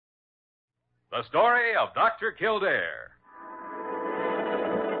The story of Dr. Kildare.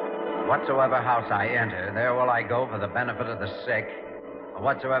 Whatsoever house I enter, there will I go for the benefit of the sick.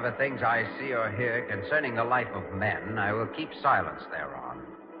 Whatsoever things I see or hear concerning the life of men, I will keep silence thereon,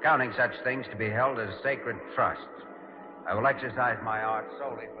 counting such things to be held as sacred trusts. I will exercise my art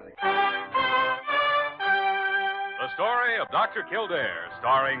solely for the... The story of Dr. Kildare,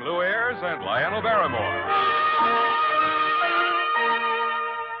 starring Lew Ayres and Lionel Barrymore.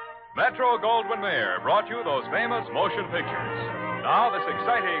 Metro-Goldwyn-Mayer brought you those famous motion pictures. Now this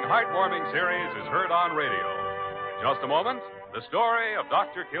exciting, heartwarming series is heard on radio. In just a moment, the story of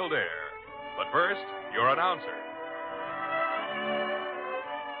Dr. Kildare. But first, your announcer.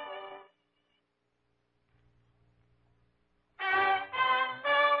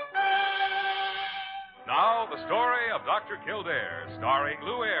 Now, the story of Dr. Kildare, starring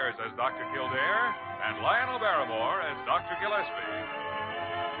Lew Ayres as Dr. Kildare and Lionel Barrymore as Dr. Gillespie.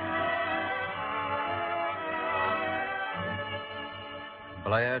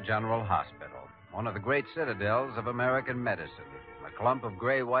 Blair General Hospital, one of the great citadels of American medicine. A clump of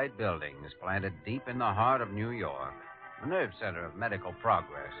gray-white buildings planted deep in the heart of New York. A nerve center of medical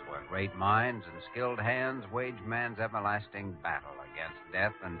progress where great minds and skilled hands wage man's everlasting battle against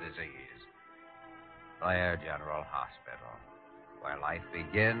death and disease. Blair General Hospital, where life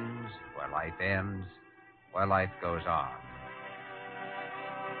begins, where life ends, where life goes on.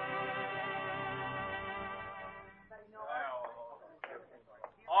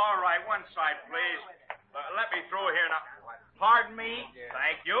 All right, one side, please. Let me through here now. Pardon me.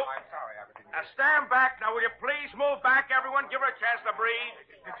 Thank you. Now, stand back. Now, will you please move back, everyone? Give her a chance to breathe.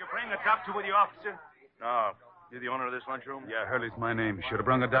 Did you bring a doctor with you, officer? No. You the owner of this lunchroom? Yeah, Hurley's my name. Should have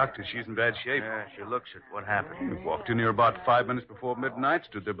brung a doctor. She's in bad shape. Yeah, she looks it. What happened? We walked in here about 5 minutes before midnight,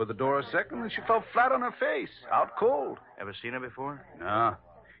 stood there by the door a second, and she fell flat on her face, out cold. Ever seen her before? No.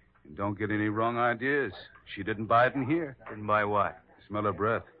 And don't get any wrong ideas. She didn't buy it in here. Didn't buy what? Smell her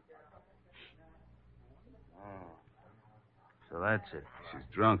breath. Oh. So that's it. She's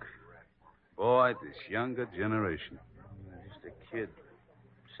drunk. Boy, this younger generation. Just a kid.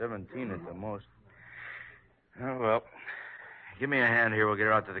 17 at the most. Oh, well. Give me a hand here. We'll get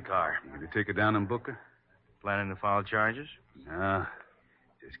her out to the car. You going to take her down and book her? Planning to file charges? No.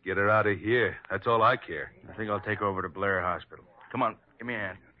 Just get her out of here. That's all I care. I think I'll take her over to Blair Hospital. Come on. Give me a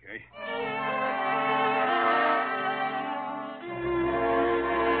hand. Okay.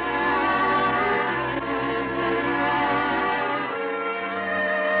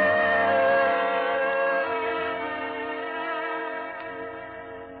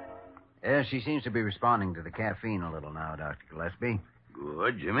 Yes, she seems to be responding to the caffeine a little now, Dr. Gillespie.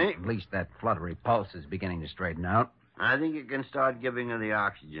 Good, Jimmy. At least that fluttery pulse is beginning to straighten out. I think you can start giving her the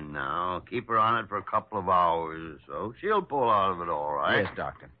oxygen now. Keep her on it for a couple of hours or so. She'll pull out of it all right. Yes,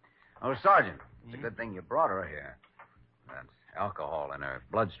 Doctor. Oh, Sergeant, it's a good thing you brought her here. That's alcohol in her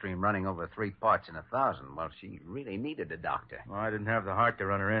bloodstream running over 3 parts in 1,000. Well, she really needed a doctor. Well, I didn't have the heart to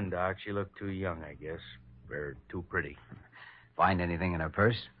run her in, Doc. She looked too young, I guess. Or too pretty. Find anything in her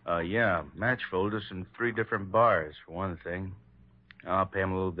purse? Yeah. Match folders and 3 different bars, for one thing. I'll pay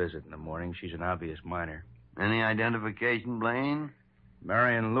him a little visit in the morning. She's an obvious minor. Any identification, Blaine?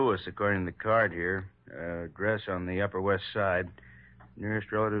 Marion Lewis, according to the card here. Address on the Upper West Side.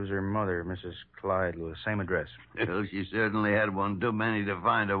 Nearest relative is her mother, Mrs. Clyde Lewis. Same address. Well, she certainly had one too many to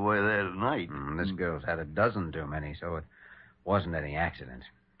find her way there tonight. This girl's had a dozen too many, so it wasn't any accident.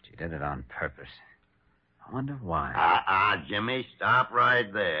 She did it on purpose. I wonder why. Jimmy, stop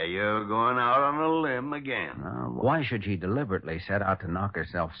right there. You're going out on a limb again. Why should she deliberately set out to knock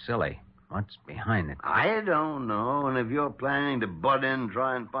herself silly? What's behind it? I don't know, and if you're planning to butt in and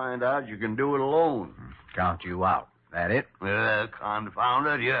try and find out, you can do it alone. Count you out. That it? Confound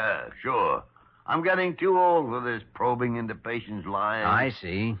it, yeah, sure. I'm getting too old for this probing into patients' lives. I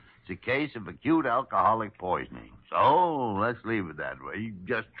see. It's a case of acute alcoholic poisoning. So, let's leave it that way. You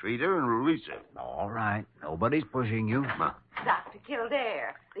just treat her and release her. All right. Nobody's pushing you. Dr.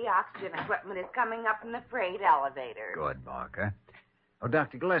 Kildare, the oxygen equipment is coming up in the freight elevator. Good, Barker. Oh,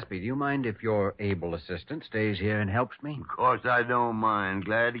 Dr. Gillespie, do you mind if your able assistant stays here and helps me? Of course I don't mind.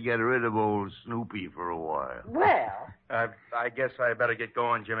 Glad to get rid of old Snoopy for a while. Well... I guess I better get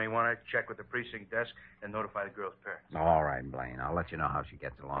going, Jimmy. Want to check with the precinct desk and notify the girl's parents. All right, Blaine. I'll let you know how she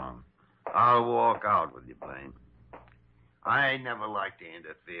gets along. I'll walk out with you, Blaine. I never like to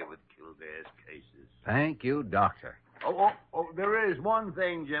interfere with Kildare's cases. Thank you, Doctor. Oh, there is one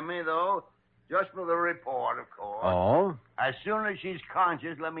thing, Jimmy, though. Just for the report, of course. Oh? As soon as she's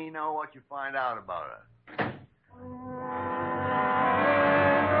conscious, let me know what you find out about her.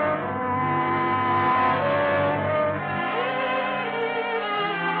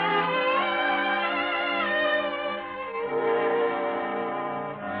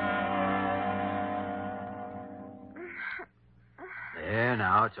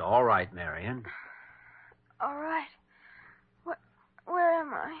 Now, it's all right, Marion. All right. Where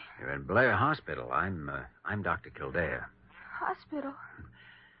am I? You're in Blair Hospital. I'm Dr. Kildare. Hospital?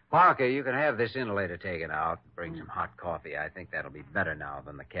 Parker, you can have this inhalator taken out. Bring some hot coffee. I think that'll be better now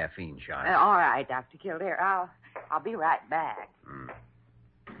than the caffeine shot. All right, Dr. Kildare. I'll be right back. I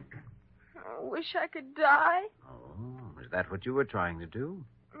wish I could die. Oh, is that what you were trying to do?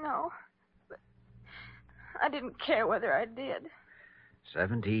 No. But I didn't care whether I did.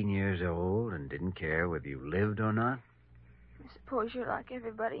 17 years old and didn't care whether you lived or not? I suppose you're like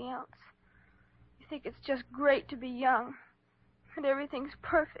everybody else. You think it's just great to be young. And everything's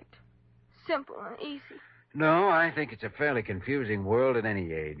perfect. Simple and easy. No, I think it's a fairly confusing world at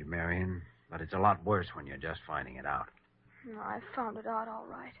any age, Marion. But it's a lot worse when you're just finding it out. No, I found it out all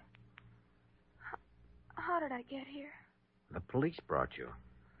right. How did I get here? The police brought you.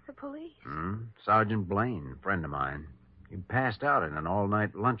 The police? Sergeant Blaine, a friend of mine. You passed out in an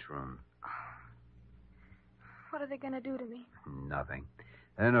all-night lunchroom. What are they going to do to me? Nothing.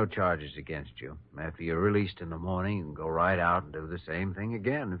 There are no charges against you. After you're released in the morning, you can go right out and do the same thing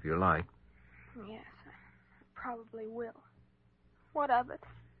again if you like. Yes, I probably will. What of it?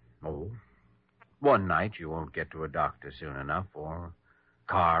 Oh, one night you won't get to a doctor soon enough, or a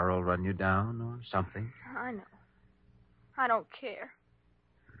car will run you down, or something. I know. I don't care.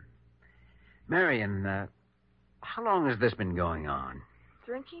 Marion, how long has this been going on?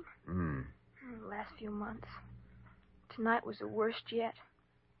 Drinking? The The last few months. Tonight was the worst yet.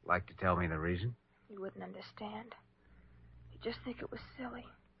 Like to tell me the reason? You wouldn't understand. You'd just think it was silly.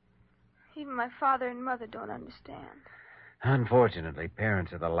 Even my father and mother don't understand. Unfortunately,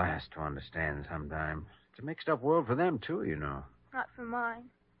 parents are the last to understand sometimes. It's a mixed-up world for them, too, you know. Not for mine.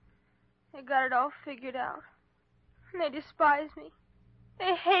 They got it all figured out. And they despise me.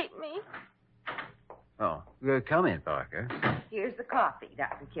 They hate me. Oh, come in, Parker. Here's the coffee,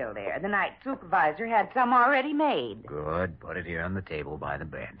 Dr. Kildare. The night supervisor had some already made. Good. Put it here on the table by the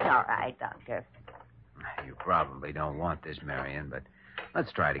bed. All right, Doctor. You probably don't want this, Marion, but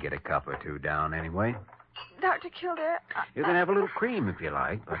let's try to get a cup or two down anyway. Dr. Kildare... You can have a little cream if you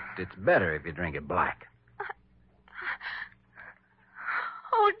like, but it's better if you drink it black.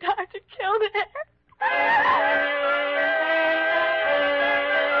 Oh, Dr. Kildare.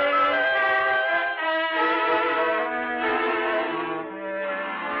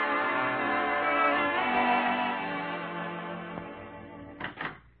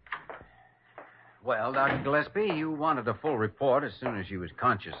 Well, Dr. Gillespie, you wanted a full report as soon as she was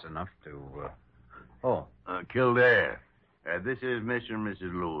conscious enough to, Kildare. This is Mr. and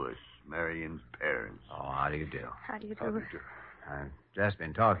Mrs. Lewis, Marion's parents. Oh, how do you do? How do you do? I've just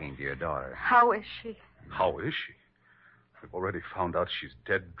been talking to your daughter. How is she? How is she? We've already found out she's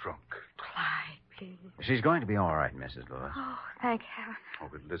dead drunk. Clyde, please. She's going to be all right, Mrs. Lewis. Oh, thank heaven. Oh,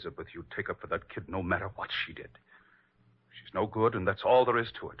 Elizabeth, you take up for that kid no matter what she did. She's no good, and that's all there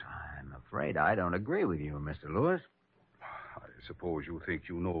is to it. I'm afraid I don't agree with you, Mr. Lewis. I suppose you think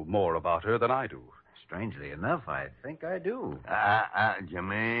you know more about her than I do. Strangely enough, I think I do.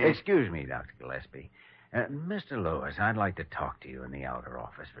 Jimmy. Excuse me, Dr. Gillespie. Mr. Lewis, I'd like to talk to you in the outer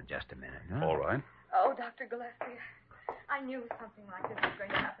office for just a minute. Huh? All right. Oh, Dr. Gillespie, I knew something like this was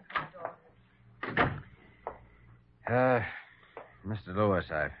going to happen to my daughter. Mr.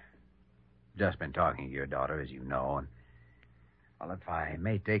 Lewis, I've just been talking to your daughter, as you know, and, well, if I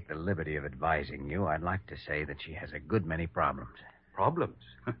may take the liberty of advising you, I'd like to say that she has a good many problems. Problems?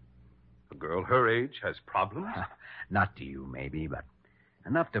 A girl her age has problems? Not to you, maybe, but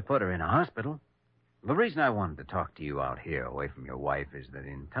enough to put her in a hospital. The reason I wanted to talk to you out here, away from your wife, is that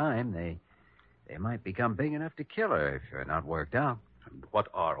in time they might become big enough to kill her if you're not worked out. And what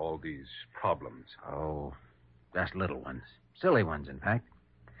are all these problems? Oh, just little ones. Silly ones, in fact.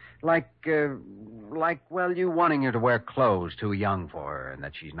 Like, well, you wanting her to wear clothes too young for her and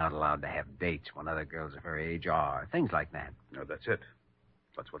that she's not allowed to have dates when other girls of her age are. Things like that. No, that's it.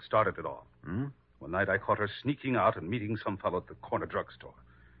 That's what started it all. Hmm? One night I caught her sneaking out and meeting some fellow at the corner drugstore.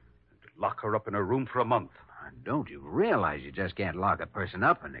 And lock her up in her room for a month. Don't you realize you just can't lock a person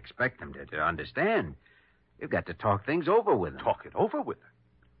up and expect them to understand? You've got to talk things over with them. Talk it over with her?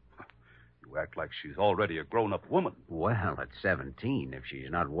 You act like she's already a grown-up woman. Well, at 17, if she's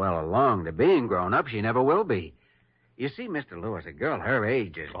not well along to being grown up, she never will be. You see, Mr. Lewis, a girl her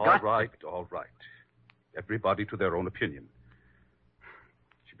age is All right. Everybody to their own opinion.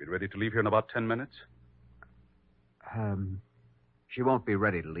 She'll be ready to leave here in about 10 minutes? She won't be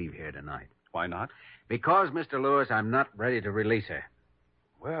ready to leave here tonight. Why not? Because, Mr. Lewis, I'm not ready to release her.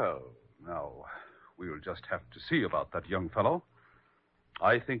 Well, now, we'll just have to see about that young fellow.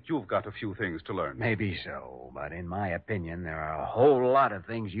 I think you've got a few things to learn. Maybe so, but in my opinion, there are a whole lot of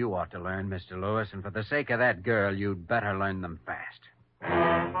things you ought to learn, Mr. Lewis, and for the sake of that girl, you'd better learn them fast.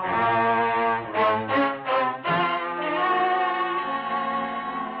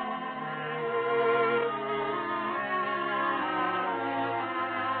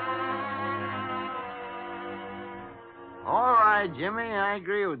 All right, Jimmy, I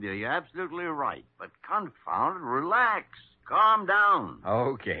agree with you. You're absolutely right. But confound it, relax. Calm down.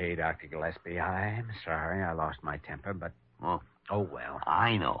 Okay, Dr. Gillespie, I'm sorry I lost my temper, but... Oh, well.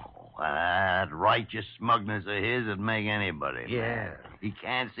 I know. That righteous smugness of his would make anybody. Yeah. He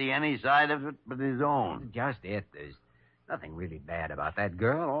can't see any side of it but his own. Just it. There's nothing really bad about that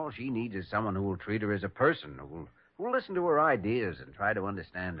girl. All she needs is someone who will treat her as a person, who will listen to her ideas and try to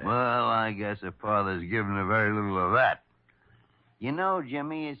understand her. Well, I guess her father's given her very little of that. You know,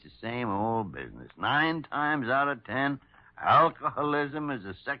 Jimmy, it's the same old business. 9 times out of 10, alcoholism is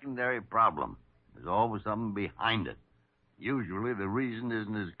a secondary problem. There's always something behind it. Usually the reason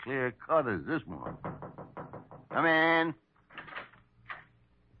isn't as clear-cut as this one. Come in.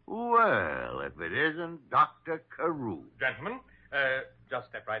 Well, if it isn't Dr. Carough. Gentlemen, just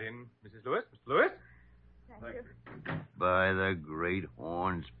step right in, Mrs. Lewis. Mr. Lewis? Thank you. By the great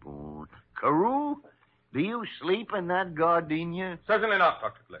horn spoon. Carough, do you sleep in that gardenia? Certainly not,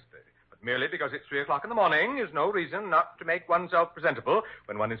 Dr. Gillespie. But merely because it's 3 o'clock in the morning is no reason not to make oneself presentable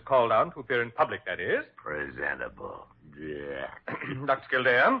when one is called on to appear in public, that is. Presentable. Yeah. Dr.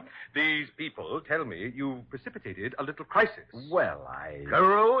 Kildare, these people tell me you precipitated a little crisis. Well, I...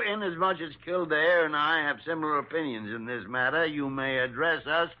 Carough, inasmuch as Kildare and I have similar opinions in this matter, you may address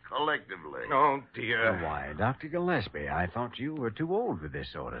us collectively. Oh, dear. Why, Dr. Gillespie, I thought you were too old for this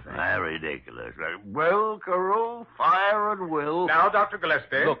sort of thing. Ridiculous. Well, Carough, fire at will. Now, Dr.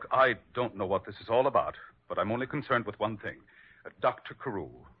 Gillespie. Look, I don't know what this is all about, but I'm only concerned with one thing. Dr.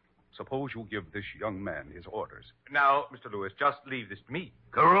 Carough, suppose you give this young man his orders. Now, Mr. Lewis, just leave this to me.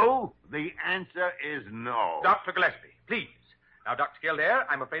 Carough, the answer is no. Dr. Gillespie, please. Now, Dr. Kildare,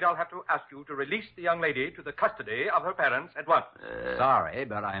 I'm afraid I'll have to ask you to release the young lady to the custody of her parents at once. Sorry,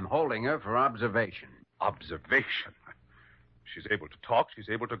 but I'm holding her for observation. Observation. She's able to talk. She's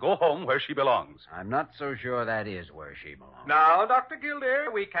able to go home where she belongs. I'm not so sure that is where she belongs. Now, Dr.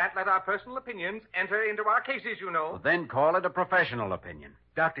 Kildare, we can't let our personal opinions enter into our cases, you know. Well, then call it a professional opinion.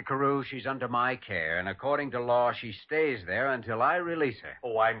 Dr. Carough, she's under my care, and according to law, she stays there until I release her.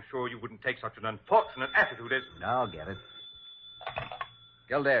 Oh, I'm sure you wouldn't take such an unfortunate attitude as... I'll get it.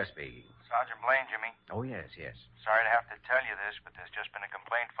 Kildare speaking. Sergeant Blaine, Jimmy. Oh, yes. Sorry to have to tell you this, but there's just been a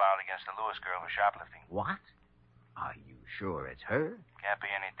complaint filed against the Lewis girl for shoplifting. What? Are you sure it's her? Can't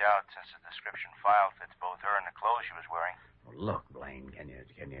be any doubt since the description filed fits both her and the clothes she was wearing. Well, look, Blaine, can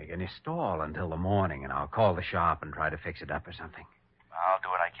you stall until the morning, and I'll call the shop and try to fix it up or something? I'll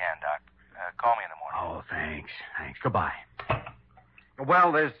do what I can, Doc. Call me in the morning. Oh, thanks. Goodbye.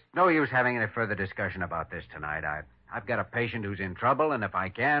 Well, there's no use having any further discussion about this tonight. I've got a patient who's in trouble, and if I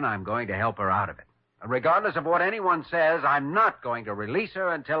can, I'm going to help her out of it. Regardless of what anyone says, I'm not going to release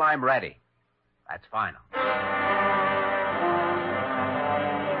her until I'm ready. That's final.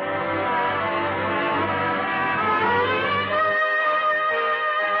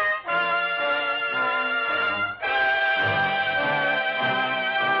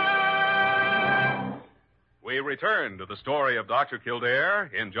 We return to the story of Dr.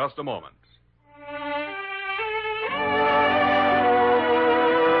 Kildare in just a moment.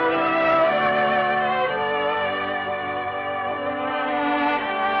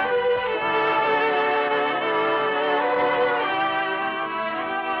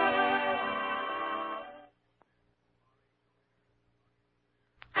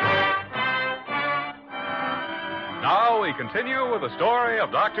 Now we continue with the story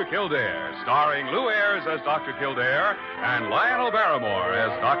of Dr. Kildare, starring Lew Ayres as Dr. Kildare and Lionel Barrymore as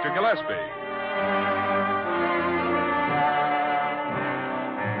Dr. Gillespie.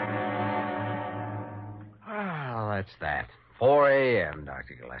 Well, that's that. 4 a.m.,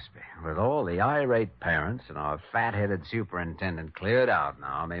 Dr. Gillespie. With all the irate parents and our fat-headed superintendent cleared out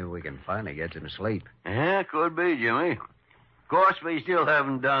now, maybe we can finally get some sleep. Yeah, could be, Jimmy. Of course, we still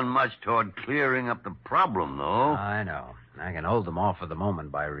haven't done much toward clearing up the problem, though. I know. I can hold them off for the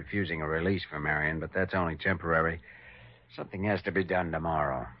moment by refusing a release for Marion, but that's only temporary. Something has to be done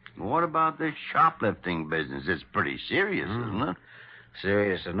tomorrow. What about this shoplifting business? It's pretty serious, isn't it?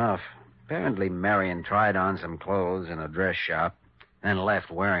 Serious enough. Apparently, Marion tried on some clothes in a dress shop, then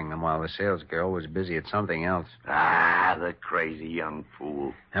left wearing them while the salesgirl was busy at something else. Ah, the crazy young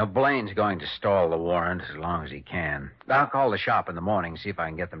fool. Now, Blaine's going to stall the warrant as long as he can. I'll call the shop in the morning, see if I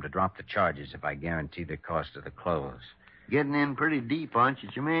can get them to drop the charges if I guarantee the cost of the clothes. Getting in pretty deep, aren't you,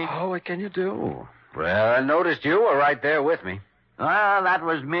 Jimmy? Oh, what can you do? Well, I noticed you were right there with me. Well, that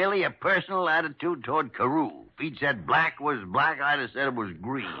was merely a personal attitude toward Carough. If he'd said black was black, I'd have said it was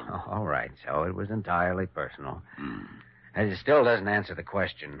green. Oh, all right, so it was entirely personal. And it still doesn't answer the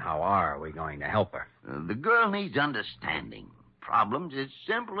question, how are we going to help her? The girl needs understanding. Problem's as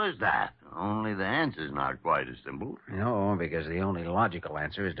simple as that. Only the answer's not quite as simple. No, because the only logical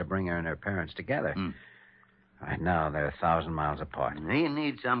answer is to bring her and her parents together. Right now, they're 1,000 miles apart. They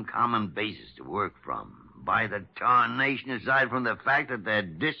need some common basis to work from. By the tarnation, aside from the fact that they're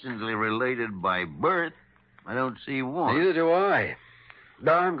distantly related by birth, I don't see one. Neither do I.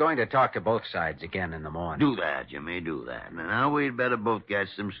 No, I'm going to talk to both sides again in the morning. Do that, Jimmy, do that. Now, we'd better both get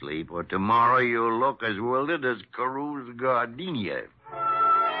some sleep, or tomorrow you'll look as wilted as Carough's gardenia.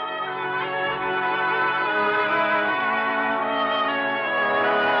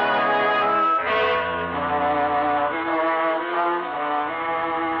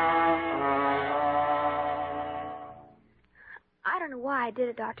 I don't know why I did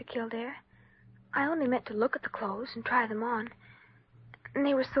it, Dr. Kildare. I only meant to look at the clothes and try them on. And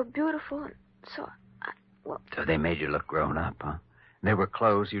they were so beautiful, and so... So they made you look grown up, huh? They were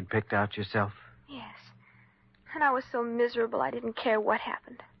clothes you'd picked out yourself? Yes. And I was so miserable I didn't care what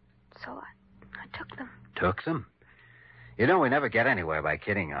happened. So I took them. Took them? You know, we never get anywhere by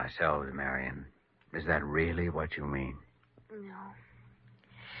kidding ourselves, Marion. Is that really what you mean? No.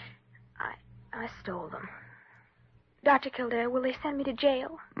 I stole them. Dr. Kildare, will they send me to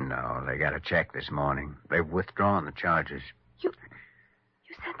jail? No, they got a check this morning. They've withdrawn the charges. You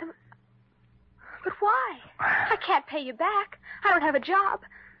sent them... But why? I can't pay you back. I don't have a job.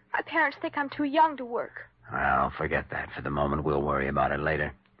 My parents think I'm too young to work. Well, forget that for the moment. We'll worry about it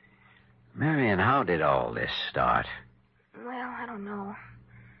later. Marion, how did all this start? Well, I don't know.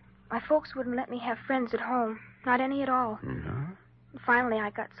 My folks wouldn't let me have friends at home. Not any at all. No? And finally,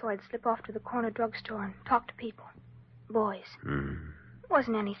 I got so I'd slip off to the corner drugstore and talk to people. Boys. It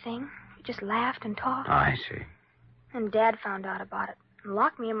wasn't anything. We just laughed and talked. I see. And Dad found out about it and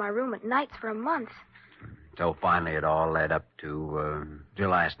locked me in my room at nights for a month. So finally it all led up to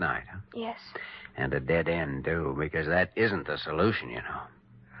last night, huh? Yes. And a dead end, too, because that isn't the solution, you know.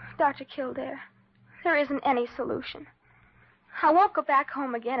 Dr. Kildare, there isn't any solution. I won't go back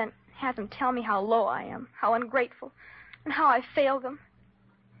home again and have them tell me how low I am, how ungrateful, and how I failed them.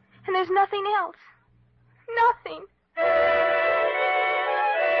 And there's nothing else. Nothing.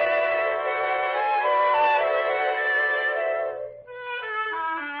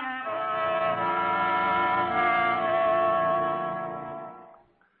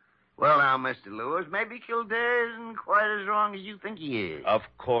 Well, now, Mr. Lewis, maybe Kildare isn't quite as wrong as you think he is. Of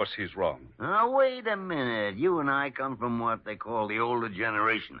course he's wrong. Now, wait a minute. You and I come from what they call the older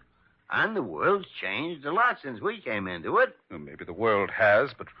generation. And the world's changed a lot since we came into it. Well, maybe the world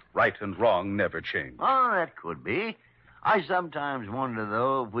has, but right and wrong never change. Oh, that could be. I sometimes wonder,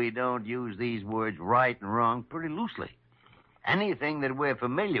 though, if we don't use these words right and wrong pretty loosely. Anything that we're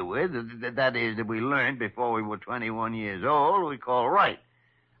familiar with, that is, that we learned before we were 21 years old, we call right.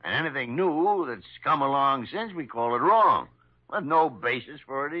 And anything new that's come along since, we call it wrong. With no basis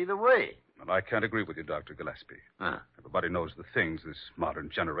for it either way. Well, I can't agree with you, Dr. Gillespie. Huh. Everybody knows the things this modern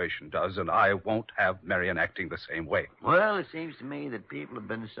generation does, and I won't have Marion acting the same way. Well, it seems to me that people have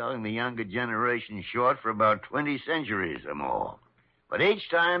been selling the younger generation short for about 20 centuries or more. But each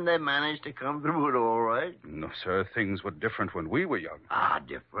time they managed to come through it all right. No, sir, things were different when we were young.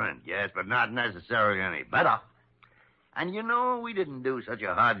 Different, yes, but not necessarily any better. And you know, we didn't do such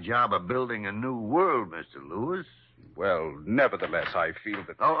a hard job of building a new world, Mr. Lewis. Well, nevertheless, I feel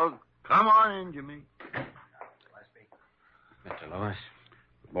that... Oh, come on in, Jimmy. Mr. Lewis.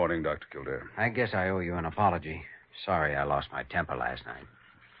 Good morning, Dr. Kildare. I guess I owe you an apology. Sorry I lost my temper last night.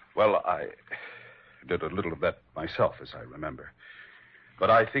 Well, I did a little of that myself, as I remember. But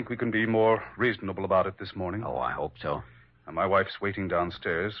I think we can be more reasonable about it this morning. Oh, I hope so. And my wife's waiting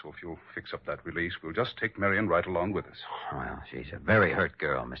downstairs, so if you'll fix up that release, we'll just take Marion right along with us. Well, she's a very hurt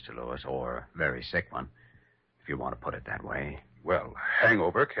girl, Mr. Lewis, or a very sick one, if you want to put it that way. Well,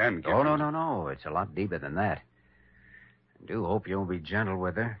 hangover can give... Oh, no. It's a lot deeper than that. I do hope you'll be gentle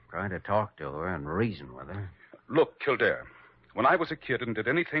with her, try to talk to her and reason with her. Look, Kildare, when I was a kid and did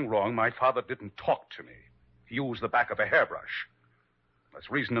anything wrong, my father didn't talk to me. He used the back of a hairbrush.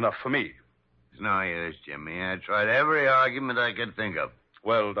 That's reason enough for me. It's no use, Jimmy. I tried every argument I could think of.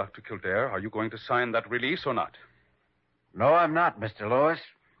 Well, Dr. Kildare, are you going to sign that release or not? No, I'm not, Mr. Lewis.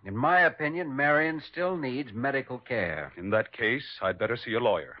 In my opinion, Marion still needs medical care. In that case, I'd better see a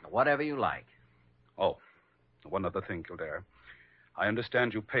lawyer. Whatever you like. Oh, one other thing, Kildare. I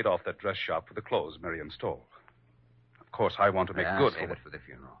understand you paid off that dress shop for the clothes Marion stole. Of course, I want to make good. Save it for the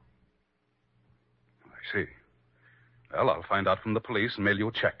funeral. I see. Well, I'll find out from the police and mail you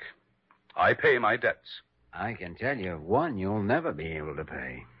a check. I pay my debts. I can tell you one you'll never be able to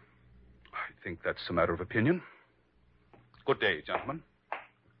pay. I think that's a matter of opinion. Good day, gentlemen.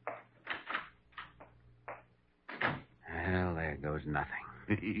 Well, there goes nothing.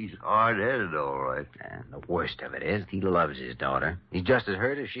 He's hard-headed, all right. And the worst of it is, he loves his daughter. He's just as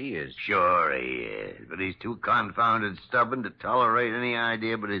hurt as she is. Sure he is, but he's too confounded stubborn to tolerate any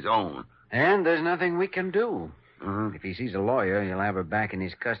idea but his own. And there's nothing we can do. Mm-hmm. If he sees a lawyer, he'll have her back in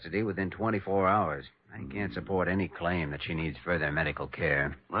his custody within 24 hours. I can't support any claim that she needs further medical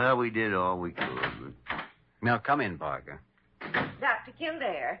care. Well, we did all we could. Now, come in, Parker. Dr.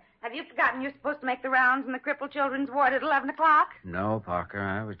 Kildare, have you forgotten you're supposed to make the rounds in the crippled children's ward at 11 o'clock? No, Parker,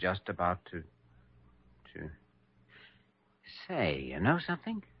 I was just about to... Say, you know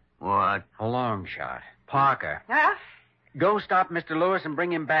something? What? A long shot. Parker. Huh? Go stop Mr. Lewis and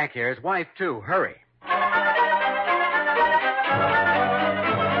bring him back here. His wife, too. Hurry.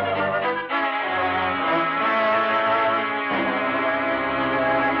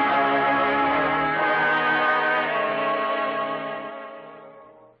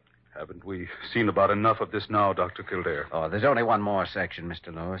 Haven't we seen about enough of this now, Dr. Kildare? Oh, there's only one more section,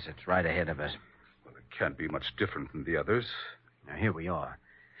 Mr. Lewis. It's right ahead of us. Well, it can't be much different from the others. Now, here we are.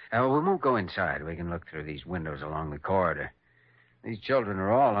 We won't go inside. We can look through these windows along the corridor. These children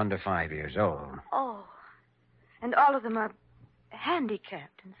are all under 5 years old. Oh. And all of them are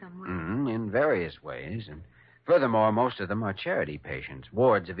handicapped in some way. In various ways. And furthermore, most of them are charity patients,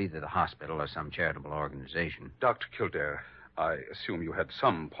 wards of either the hospital or some charitable organization. Dr. Kildare, I assume you had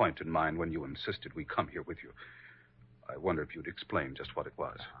some point in mind when you insisted we come here with you. I wonder if you'd explain just what it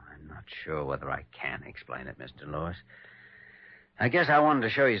was. I'm not sure whether I can explain it, Mr. Lewis. I guess I wanted to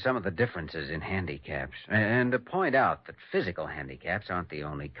show you some of the differences in handicaps and to point out that physical handicaps aren't the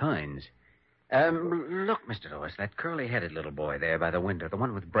only kinds. Look, Mr. Lewis, that curly-headed little boy there by the window, the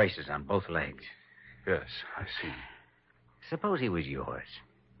one with braces on both legs. Yes, I see. Suppose he was yours,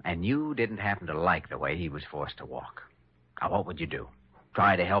 and you didn't happen to like the way he was forced to walk. Now, what would you do?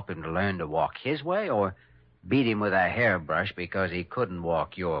 Try to help him to learn to walk his way, or beat him with a hairbrush because he couldn't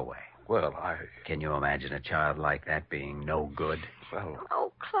walk your way? Well, Can you imagine a child like that being no good? Well...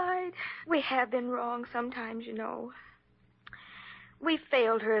 Oh, Clyde, we have been wrong sometimes, you know. We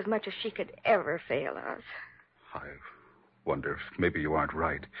failed her as much as she could ever fail us. I wonder if maybe you aren't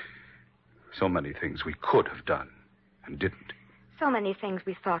right. So many things we could have done and didn't. So many things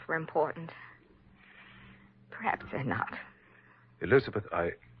we thought were important. Perhaps they're not. Elizabeth,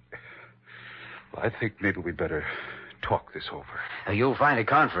 I think maybe we'd better talk this over. You'll find a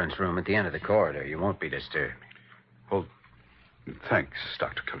conference room at the end of the corridor. You won't be disturbed. Well, thanks,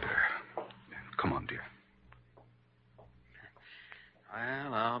 Dr. Kildare. Come on, dear.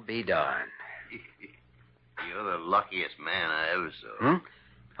 Well, I'll be darned. You're the luckiest man I ever saw.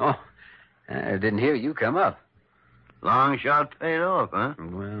 Oh, I didn't hear you come up. Long shot paid off, huh?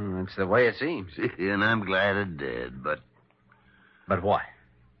 Well, that's the way it seems. And I'm glad it did, but... But what?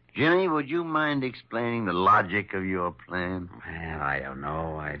 Jimmy, would you mind explaining the logic of your plan? Well, I don't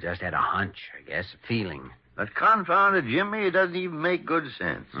know. I just had a hunch, I guess, a feeling. But confounded Jimmy, it doesn't even make good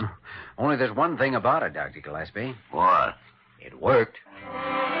sense. Only there's one thing about it, Dr. Gillespie. What? It worked.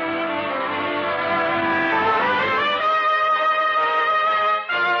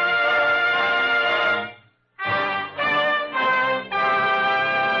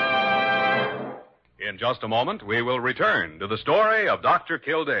 In just a moment, we will return to the story of Dr.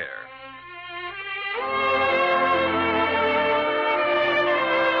 Kildare.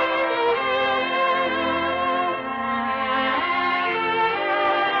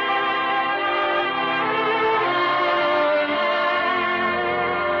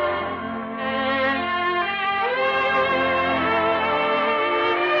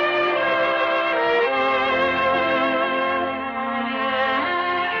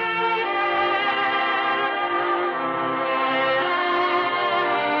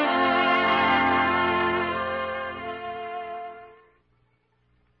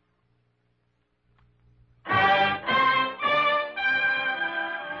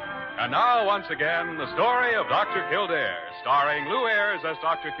 And now, once again, the story of Dr. Kildare, starring Lew Ayres as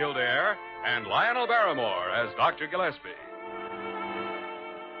Dr. Kildare and Lionel Barrymore as Dr. Gillespie.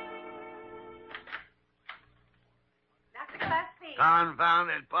 Dr. Gillespie.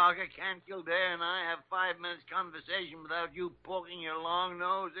 Confounded Parker, can't Kildare and I have 5 minutes conversation without you poking your long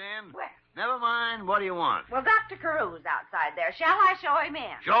nose in? Well. Never mind. What do you want? Well, Dr. Carough's outside there. Shall I show him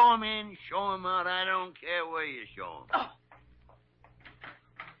in? Show him in, show him out. I don't care where you show him. Oh.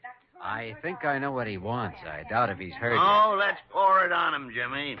 I think I know what he wants. I doubt if he's heard Oh, let's pour it on him,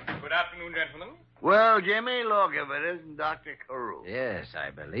 Jimmy. Good afternoon, gentlemen. Well, Jimmy, look, if it isn't Dr. Carough. Yes,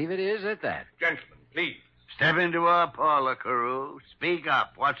 I believe it is at that. Gentlemen, please. Step into our parlor, Carough. Speak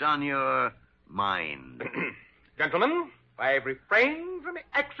up. What's on your mind? Gentlemen, I've refrained from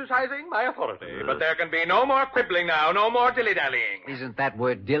exercising my authority, but there can be no more quibbling now, no more dilly-dallying. Isn't that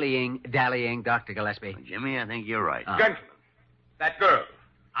word dallying, Dr. Gillespie? Jimmy, I think you're right. Gentlemen, that girl,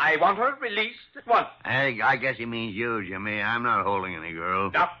 I want her released at once. I guess he means you, Jimmy. I'm not holding any girl.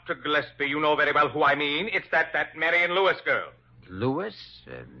 Dr. Gillespie, you know very well who I mean. It's that Marion Lewis girl. Lewis?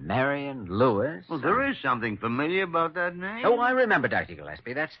 Marion Lewis? Well, there is something familiar about that name. Oh, I remember, Dr.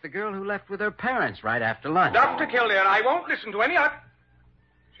 Gillespie. That's the girl who left with her parents right after lunch. Dr. Kildare, I won't listen to any other.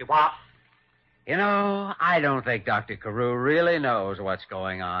 She what? You know, I don't think Dr. Carough really knows what's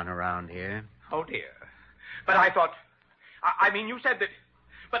going on around here. Oh, dear. But I thought... I mean, you said that...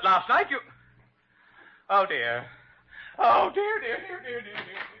 But last night you... Oh, dear. Oh, dear.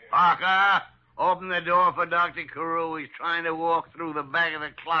 Parker, open the door for Dr. Carough. He's trying to walk through the back of the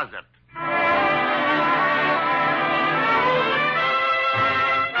closet.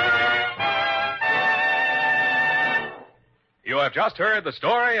 You have just heard the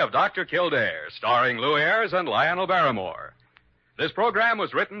story of Dr. Kildare, starring Lew Ayres and Lionel Barrymore. This program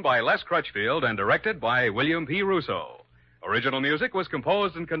was written by Les Crutchfield and directed by William P. Russo. Original music was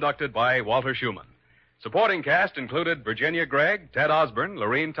composed and conducted by Walter Schumann. Supporting cast included Virginia Gregg, Ted Osborne,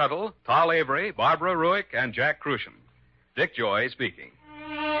 Lorene Tuttle, Tal Avery, Barbara Ruick, and Jack Crucian. Dick Joy speaking.